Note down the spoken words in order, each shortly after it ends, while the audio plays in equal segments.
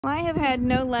Well, I have had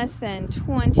no less than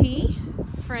 20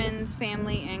 friends,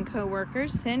 family, and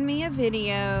co-workers send me a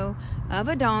video of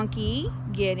a donkey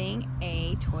getting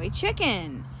a toy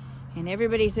chicken. And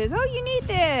everybody says, oh, you need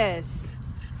this.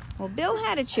 Well, Bill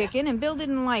had a chicken, and Bill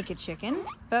didn't like a chicken,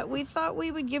 but we thought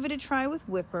we would give it a try with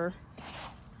Whipper.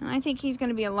 And I think he's going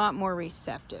to be a lot more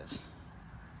receptive.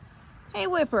 Hey,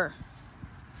 Whipper.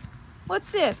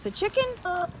 What's this, a chicken?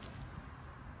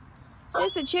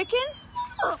 Is this a chicken?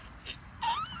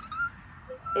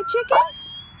 A chicken?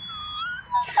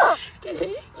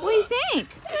 What do you think?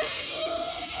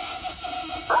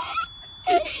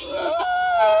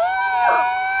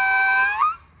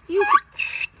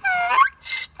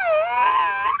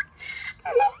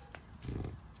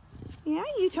 Yeah,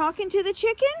 you talking to the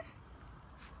chicken?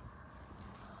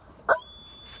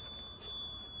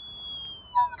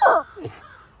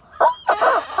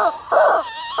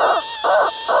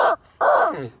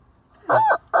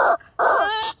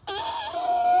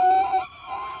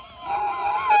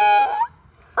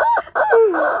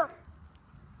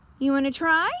 You want to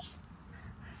try?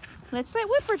 Let's let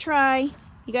Whipper try.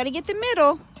 You got to get the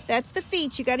middle. That's the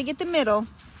feet. You got to get the middle.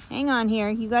 Hang on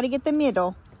here. You got to get the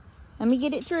middle. Let me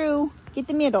get it through. Get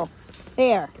the middle.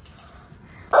 There.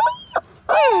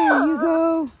 There you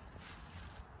go.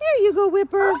 There you go,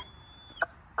 Whipper.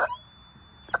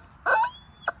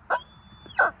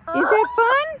 Is that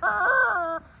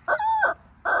fun?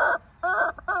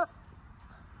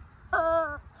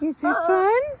 Is that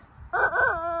fun?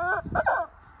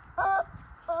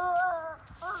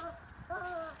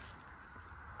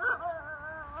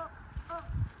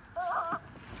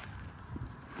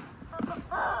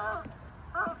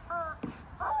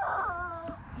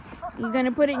 You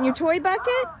gonna put it in your toy bucket?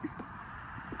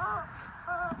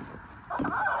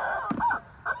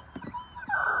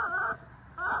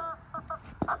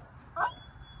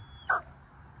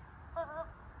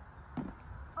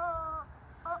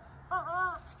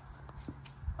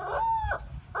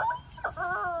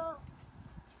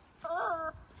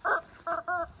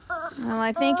 Well,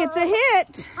 I think it's a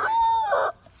hit.